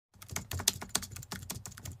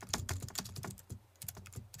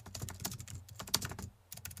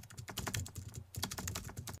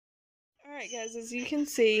Alright guys, as you can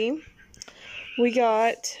see, we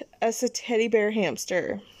got us a teddy bear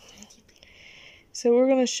hamster. So we're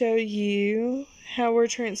going to show you how we're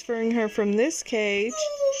transferring her from this cage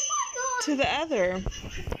to the other.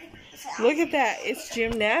 Look at that, it's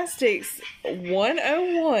Gymnastics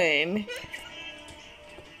 101.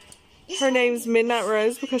 Her name's Midnight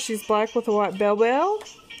Rose because she's black with a white bell.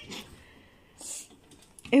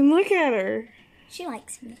 And look at her. She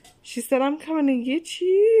likes me. She said, I'm coming to get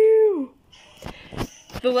you.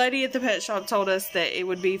 The lady at the pet shop told us that it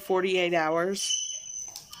would be 48 hours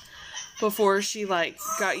before she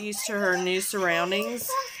got used to her new surroundings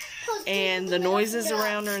and the noises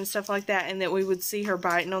around her and stuff like that, and that we would see her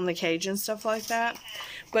biting on the cage and stuff like that.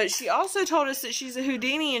 But she also told us that she's a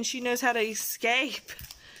Houdini and she knows how to escape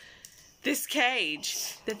this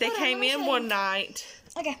cage. That they came in one night.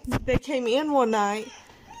 Okay. They came in one night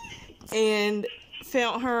and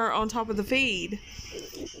found her on top of the feed.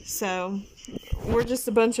 So we're just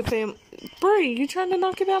a bunch of Bree, you trying to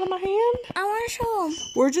knock it out of my hand? I want to show them.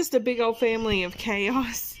 We're just a big old family of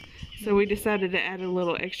chaos. So we decided to add a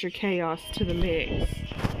little extra chaos to the mix.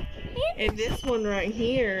 And this one right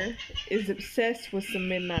here is obsessed with some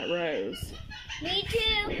Midnight Rose. Me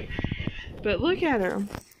too. But look at her.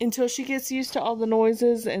 Until she gets used to all the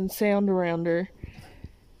noises and sound around her,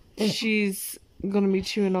 she's going to be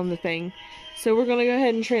chewing on the thing. So we're going to go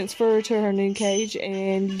ahead and transfer her to her new cage,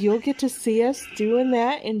 and you'll get to see us doing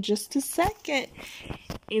that in just a second.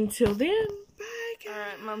 Until then, bye guys.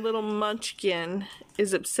 Alright, my little munchkin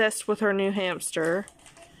is obsessed with her new hamster.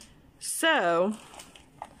 So,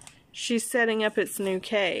 she's setting up its new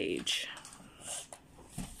cage.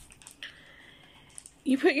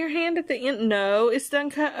 You put your hand at the end. No, it's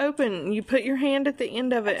done cut open. You put your hand at the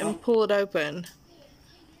end of it and pull it open.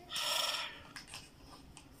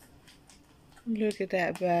 Look at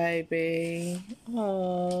that baby.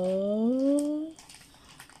 Aww.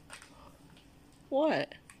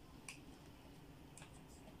 What?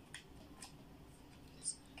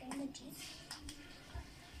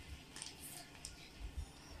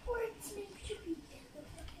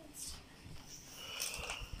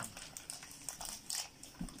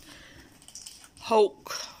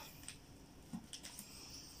 Hulk.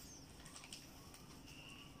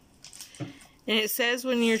 And it says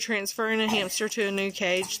when you're transferring a hamster to a new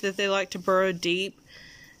cage that they like to burrow deep.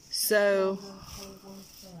 So,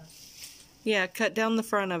 yeah, cut down the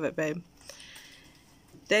front of it, babe.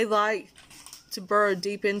 They like to burrow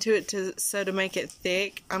deep into it to make it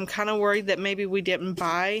thick. I'm kind of worried that maybe we didn't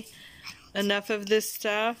buy enough of this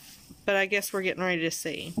stuff, but I guess we're getting ready to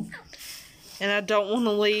see. And I don't want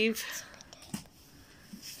to leave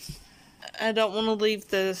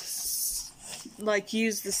this,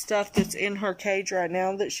 use the stuff that's in her cage right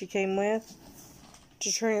now that she came with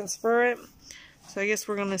to transfer it. So I guess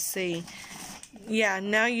we're going to see. Yeah,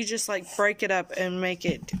 now you just, break it up and make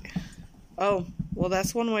it. Oh, well,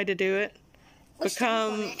 that's one way to do it.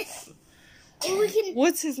 Become.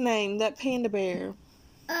 What's his name? That panda bear.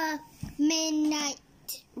 Midnight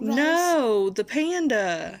Rose. No, the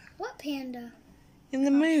panda. What panda? In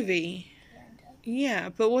the movie. Panda. Yeah,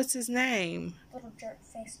 but what's his name? Little jerk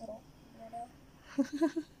face, little weirdo.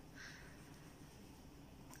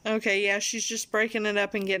 Okay, yeah, she's just breaking it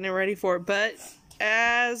up and getting it ready for it. But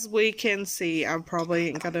as we can see, I probably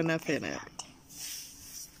ain't got enough in it.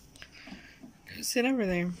 Go sit over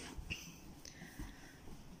there.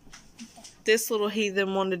 This little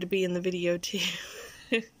heathen wanted to be in the video too.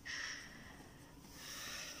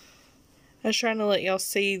 I was trying to let y'all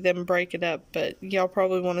see them break it up, but y'all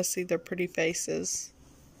probably want to see their pretty faces.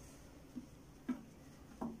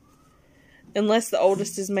 Unless the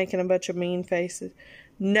oldest is making a bunch of mean faces.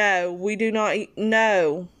 No, we do not eat.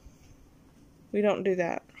 No. We don't do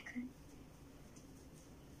that.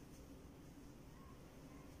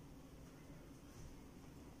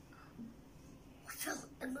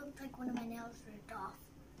 It looked like one of my nails ripped off.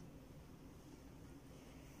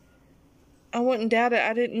 I wouldn't doubt it.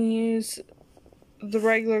 I didn't use the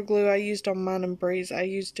regular glue I used on mine and Bree's. I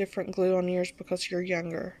used different glue on yours because you're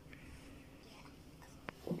younger.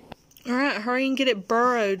 Alright, hurry and get it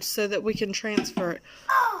burrowed so that we can transfer it.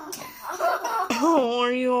 Oh,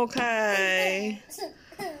 are you okay?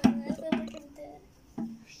 But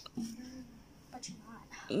you're not.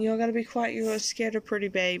 Y'all gotta be quiet. You're scared of pretty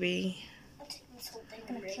baby. I'll take this whole thing.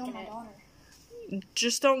 I'm gonna kill my daughter.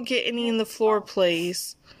 Just don't get any in the floor,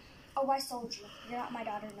 please. Oh, I sold you. You're not my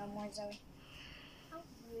daughter no more, Zoe. How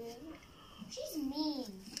rude. She's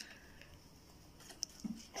mean.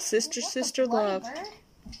 Sister, love. Bird?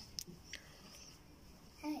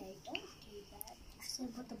 Hey, don't do that. I said,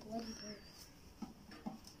 what the bloody bird?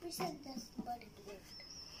 We said that's the bloody bird.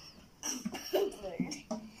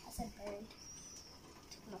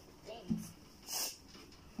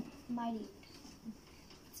 Mighty.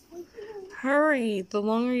 Hurry. The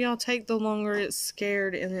longer y'all take, the longer it's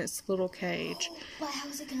scared in its little cage. But how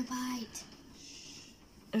is it gonna bite?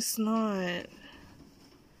 It's not.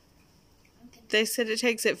 They said it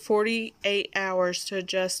takes it 48 hours to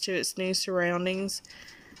adjust to its new surroundings.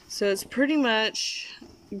 So it's pretty much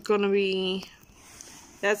gonna be,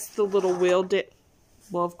 that's the little wheel disc.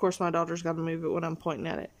 Well, of course my daughter's got to move it when I'm pointing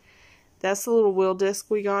at it. That's the little wheel disc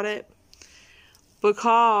we got it.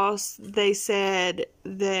 Because they said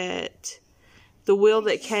that the wheel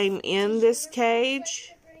that came in this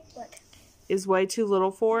cage is way too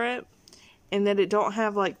little for it. And that it don't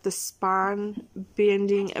have like the spine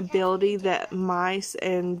bending ability that mice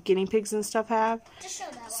and guinea pigs and stuff have.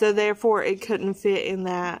 So therefore it couldn't fit in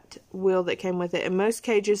that wheel that came with it. In most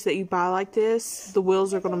cages that you buy like this, the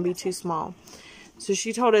wheels are going to be too small. So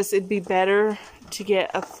she told us it'd be better to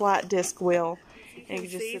get a flat disc wheel. And you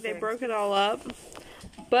can see they broke it all up.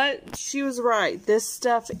 But she was right. This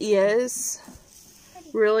stuff is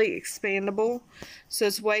really expandable. So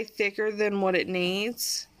it's way thicker than what it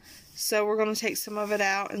needs. So we're going to take some of it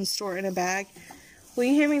out and store it in a bag. Will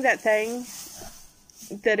you hand me that thing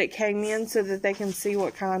that it came in so that they can see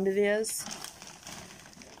what kind it is?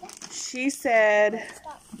 She said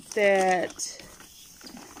that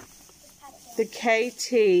the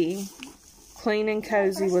KT Clean and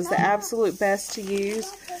Cozy was the absolute best to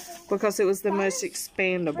use because it was the most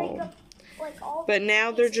expandable. But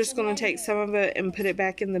now they're just going to take some of it and put it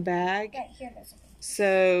back in the bag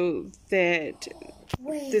so that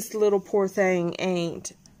this little poor thing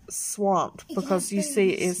ain't swamped, because you see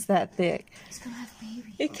it's that thick. It's gonna have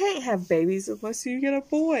babies. It can't have babies unless you get a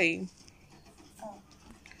boy.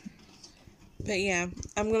 But yeah,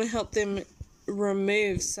 I'm going to help them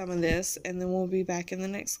remove some of this, and then we'll be back in the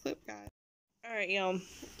next clip, guys. Alright, y'all.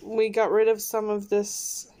 We got rid of some of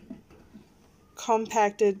this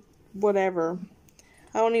compacted whatever.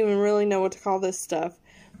 I don't even really know what to call this stuff.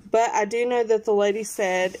 But I do know that the lady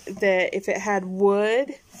said that if it had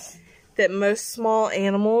wood, that most small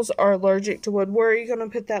animals are allergic to wood. Where are you going to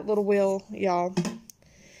put that little wheel, y'all?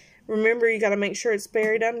 Remember, you got to make sure it's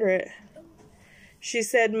buried under it. She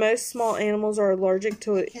said most small animals are allergic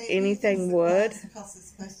to anything wood.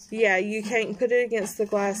 Yeah, you can't put it against the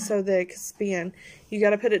glass so that it can spin. You got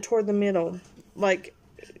to put it toward the middle. Like,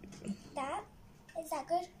 that? Is that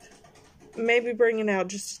good? Maybe bring it out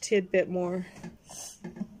just a tidbit more.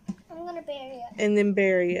 I'm gonna bury it. And then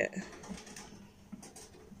bury it.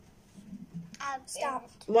 Stop.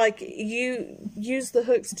 Like, you use the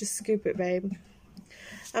hooks to scoop it, babe.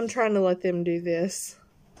 I'm trying to let them do this.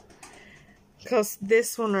 Because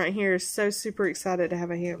this one right here is so super excited to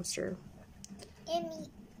have a hamster. And me.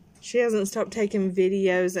 She hasn't stopped taking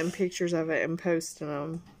videos and pictures of it and posting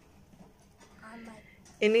them.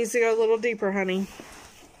 It needs to go a little deeper, honey.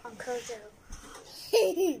 On Kojo.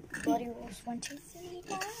 Bloody rolls 1, 2, 3,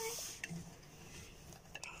 4.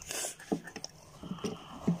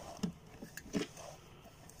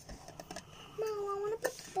 Mom, I want to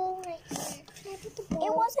put the bowl right here. Can I put the bowl?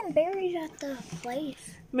 It wasn't buried at the place.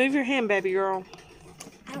 Move your hand, baby girl.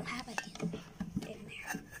 I don't have a hand in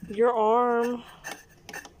there. Your arm.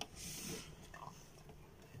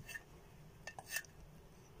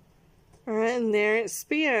 Alright, and there it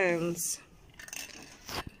spins.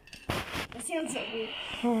 That sounds so weird.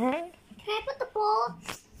 Alright. Can I put the bowl?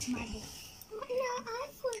 My bowl. No, I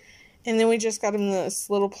put. And then we just got him this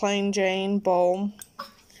little plain Jane bowl.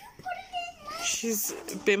 Oh, you put it in my. She's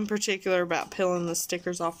been particular about peeling the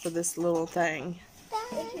stickers off for this little thing.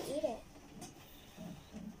 They can eat it.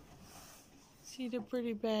 See the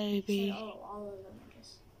pretty baby. Oh, all of them are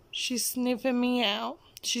just. She's sniffing me out.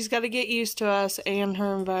 She's got to get used to us and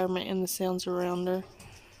her environment and the sounds around her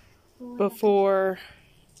before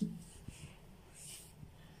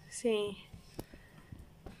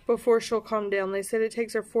she'll calm down. They said it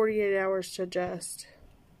takes her 48 hours to adjust.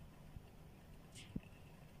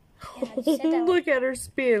 Yeah, look at her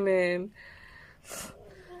spinning.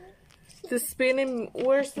 The spinning,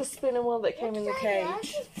 where's the spinning wheel that came in the cage?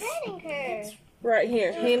 She's petting her. Right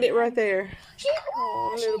here. Hand it right there.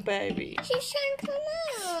 Oh, little baby. She's trying to come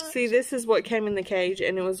out. See, this is what came in the cage,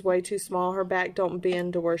 and it was way too small. Her back don't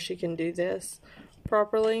bend to where she can do this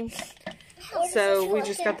properly. So we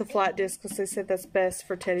just got the flat disc because they said that's best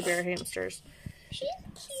for teddy bear hamsters. She's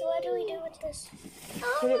cute. So what do we do with this?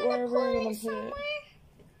 Put it wherever we're going to put it.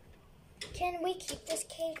 Can we keep this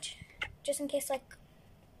cage just in case, like,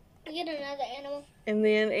 we get another animal? And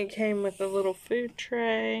then it came with a little food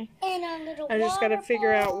tray. And a little I just got to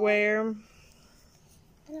figure out where. And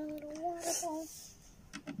a little water bowl.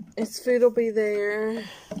 Its food will be there.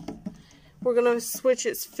 We're going to switch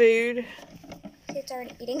its food It's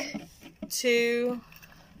already eating. 2.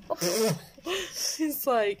 He's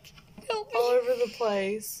like all over the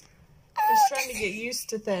place. He's trying to get used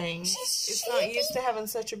to things. It's not used to having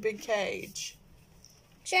such a big cage.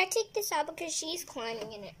 Should I take this out because she's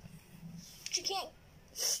climbing in it? She can't.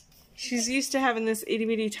 She's used to having this itty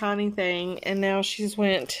bitty tiny thing, and now she's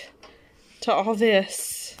went to all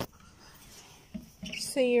this.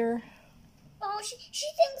 See her? Oh, she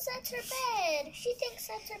thinks that's her bed. She thinks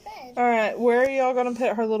that's her bed. Alright, where are y'all gonna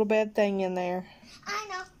put her little bed thing in there? I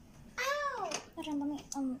know. Ow! Hold on, let me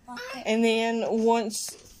unlock it. And then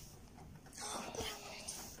once...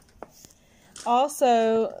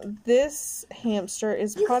 Also, this hamster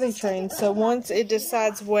is potty trained, so once it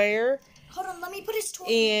decides where Hold on, let me put his toy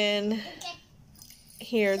in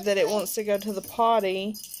here that it wants to go to the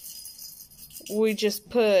potty, we just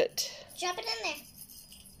put... Drop it in there.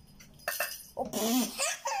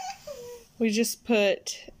 We just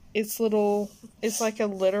put its little... It's like a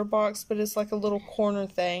litter box, but it's like a little corner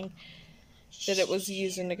thing that it was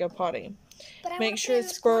using to go potty. Make sure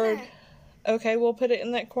it's spurred. Okay, we'll put it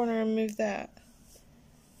in that corner and move that.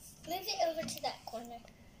 Move it over to that corner.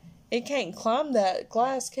 It can't climb that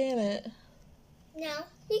glass, can it? No.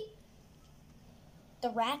 The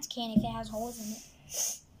rats can if it has holes in it.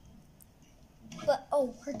 But,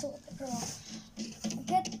 oh, her toilet paper off.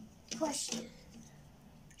 Good question.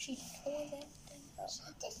 She tore that thing up.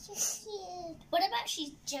 This is cute. What about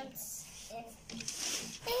she jumps in?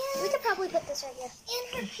 And we could probably put this right here.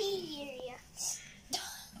 In her pee area.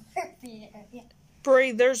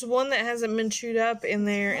 Bree, there's one that hasn't been chewed up in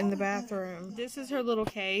there in the bathroom. This is her little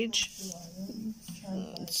cage.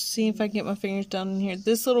 Let's see if I can get my fingers down in here.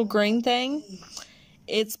 This little green thing,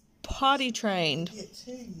 it's potty trained.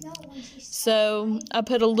 So I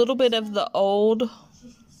put a little bit of the old,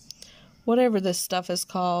 whatever this stuff is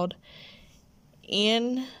called,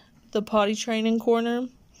 in the potty training corner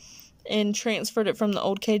and transferred it from the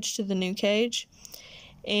old cage to the new cage.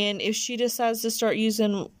 And if she decides to start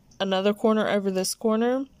using another corner over this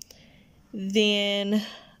corner, then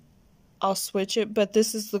I'll switch it. But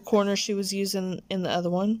this is the corner she was using in the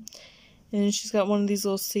other one. And she's got one of these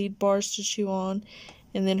little seed bars to chew on.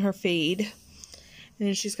 And then her feed. And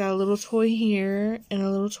then she's got a little toy here and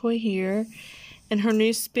a little toy here. And her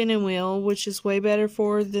new spinning wheel, which is way better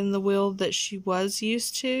for her than the wheel that she was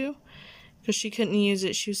used to. Because she couldn't use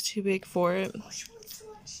it. She was too big for it.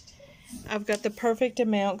 I've got the perfect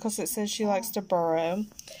amount because it says she likes to burrow.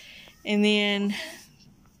 And then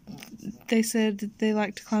they said that they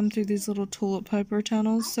like to climb through these little toilet paper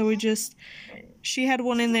tunnels. So she had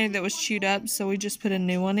one in there that was chewed up, so we just put a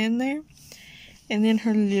new one in there. And then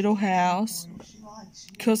her little house,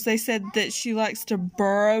 because they said that she likes to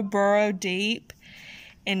burrow deep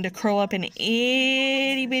and to curl up in an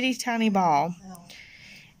itty bitty tiny ball.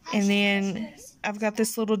 And then I've got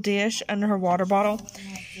this little dish under her water bottle.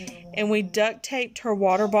 And we duct taped her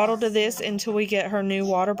water bottle to this until we get her new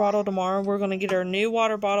water bottle tomorrow. We're going to get her a new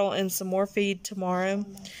water bottle and some more feed tomorrow.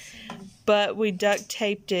 But we duct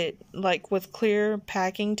taped it like with clear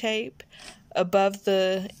packing tape above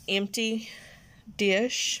the empty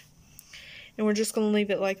dish. And we're just going to leave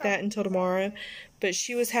it like that until tomorrow. But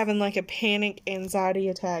she was having like a panic anxiety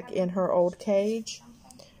attack in her old cage,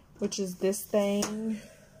 which is this thing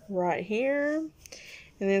right here.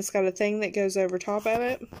 And then it's got a thing that goes over top of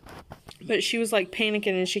it. But she was like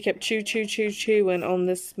panicking and she kept chewing on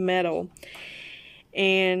this metal.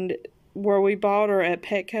 And where we bought her at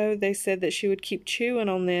Petco, they said that she would keep chewing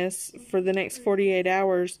on this for the next 48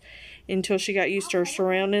 hours until she got used to her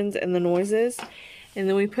surroundings and the noises. And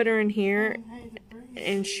then we put her in here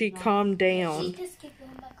and she calmed down.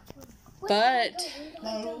 But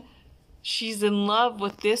she's in love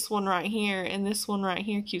with this one right here, and this one right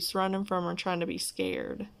here keeps running from her trying to be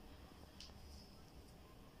scared.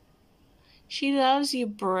 She loves you,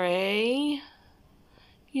 Bray.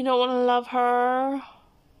 You don't want to love her?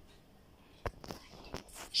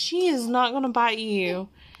 She is not going to bite you.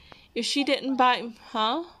 If she didn't bite...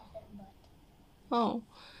 Huh? Oh.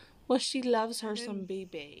 Well, she loves her some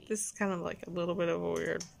BB. This is kind of like a little bit of a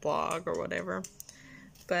weird vlog or whatever.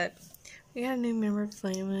 But... we got a new member of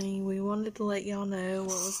the family. We wanted to let y'all know what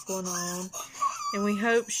was going on. And we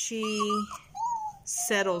hope she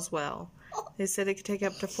settles well. They said it could take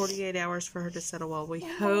up to 48 hours for her to settle well. We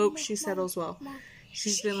hope she settles well.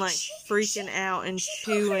 She's been like freaking out and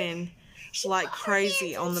chewing like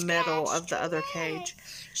crazy on the metal of the other cage.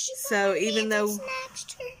 So even though...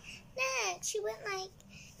 snatched her neck. She went like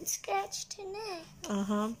and scratched her neck.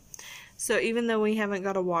 Uh-huh. So even though we haven't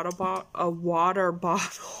got a water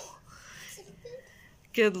bottle...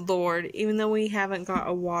 Good Lord, even though we haven't got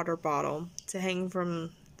a water bottle to hang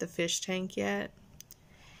from the fish tank yet,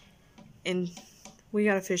 And we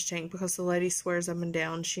got a fish tank because the lady swears up and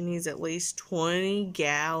down she needs at least 20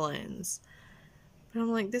 gallons. But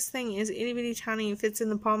I'm like, this thing is itty bitty tiny. It fits in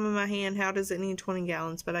the palm of my hand. How does it need 20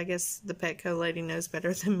 gallons? But I guess the Petco lady knows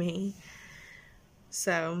better than me.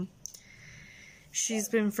 So, she's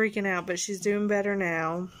been freaking out, but she's doing better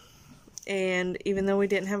now. And even though we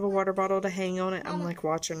didn't have a water bottle to hang on it, I'm like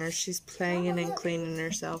watching her. She's playing and cleaning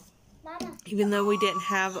herself. Even though we didn't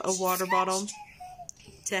have a water bottle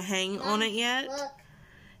to hang on it yet,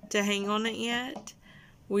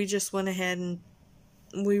 we just went ahead and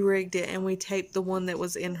we rigged it, and we taped the one that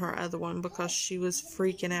was in her other one because she was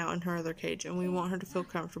freaking out in her other cage, and we want her to feel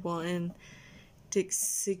comfortable and to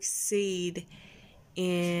succeed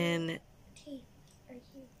in,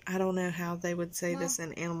 I don't know how they would say this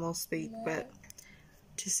in animal speak, but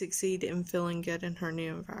to succeed in feeling good in her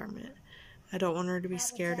new environment. I don't want her to be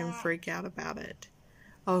scared and freak out about it.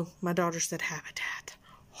 Oh, my daughter said habitat.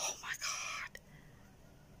 Oh my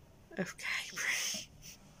God. Okay, Brie.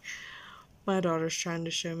 My daughter's trying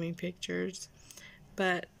to show me pictures.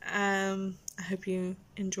 But I hope you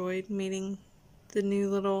enjoyed meeting the new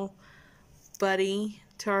little buddy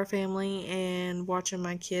to our family and watching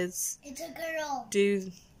my kids. It's a girl.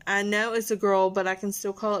 I know it's a girl, but I can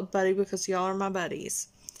still call it buddy because y'all are my buddies.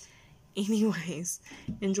 Anyways,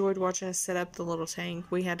 enjoyed watching us set up the little tank.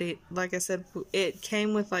 We had to, like I said, it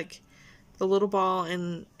came with like the little ball,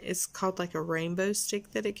 and it's called like a rainbow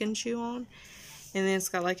stick that it can chew on. And then it's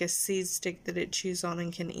got like a seed stick that it chews on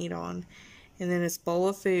and can eat on. And then it's bowl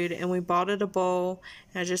of food. And we bought it a bowl.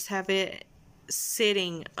 And I just have it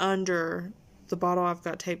sitting under the bottle I've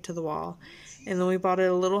got taped to the wall. And then we bought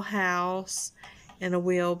it a little house and a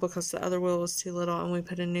wheel because the other wheel was too little. And we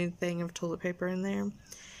put a new thing of toilet paper in there.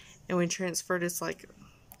 And we transferred its, like,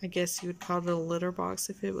 I guess you would call it a litter box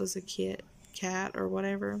if it was a cat or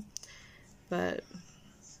whatever. But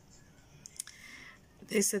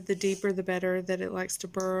they said the deeper the better, that it likes to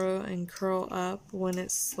burrow and curl up when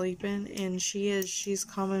it's sleeping. And she's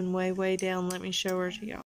calming way down. Let me show her to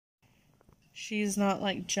y'all. She's not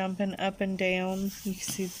like jumping up and down. You can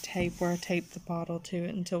see the tape where I taped the bottle to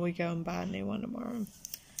it until we go and buy a new one tomorrow.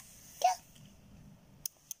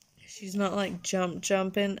 She's not like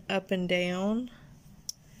jumping up and down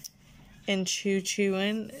and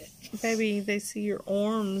chewing. Baby, they see your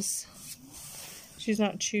arms. She's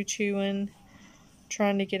not chewing,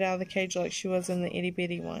 trying to get out of the cage like she was in the itty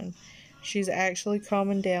bitty one. She's actually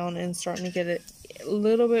calming down and starting to get it a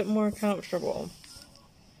little bit more comfortable.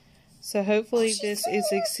 So hopefully this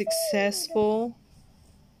is a successful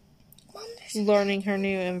learning her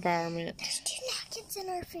new environment. There's 2 napkins in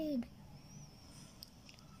our food.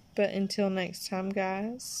 But until next time,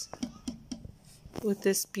 guys, with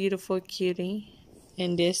this beautiful cutie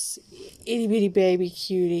and this itty bitty baby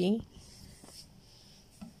cutie.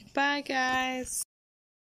 Bye, guys.